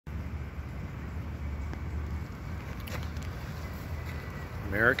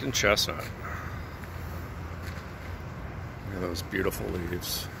American chestnut. Look at those beautiful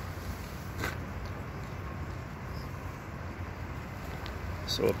leaves.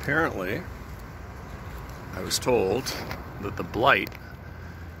 So apparently, I was told that the blight,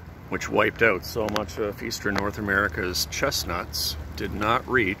 which wiped out so much of eastern North America's chestnuts, did not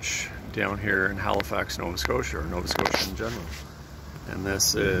reach down here in Halifax, Nova Scotia, or Nova Scotia in general. And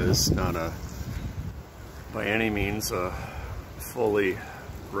this is not by any means a fully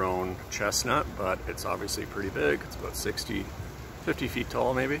grown chestnut, but it's obviously pretty big. It's about 50 feet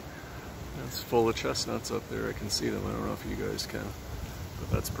tall maybe. It's full of chestnuts up there. I can see them. I don't know if you guys can, but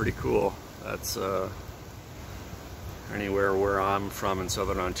that's pretty cool. That's anywhere where I'm from in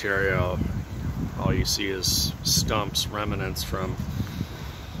southern Ontario, all you see is stumps, remnants from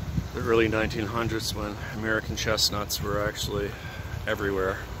the early 1900s when American chestnuts were actually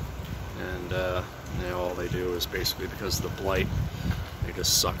everywhere. And now all they do is basically, because of the blight, they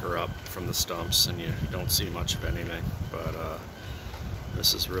just sucker up from the stumps and you don't see much of anything. But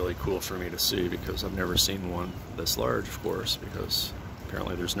this is really cool for me to see because I've never seen one this large, of course, because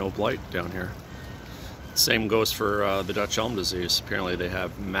apparently there's no blight down here. Same goes for the Dutch elm disease. Apparently they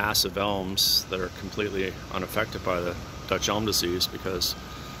have massive elms that are completely unaffected by the Dutch elm disease because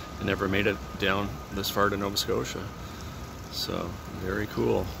it never made it down this far to Nova Scotia. So, very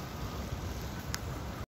cool.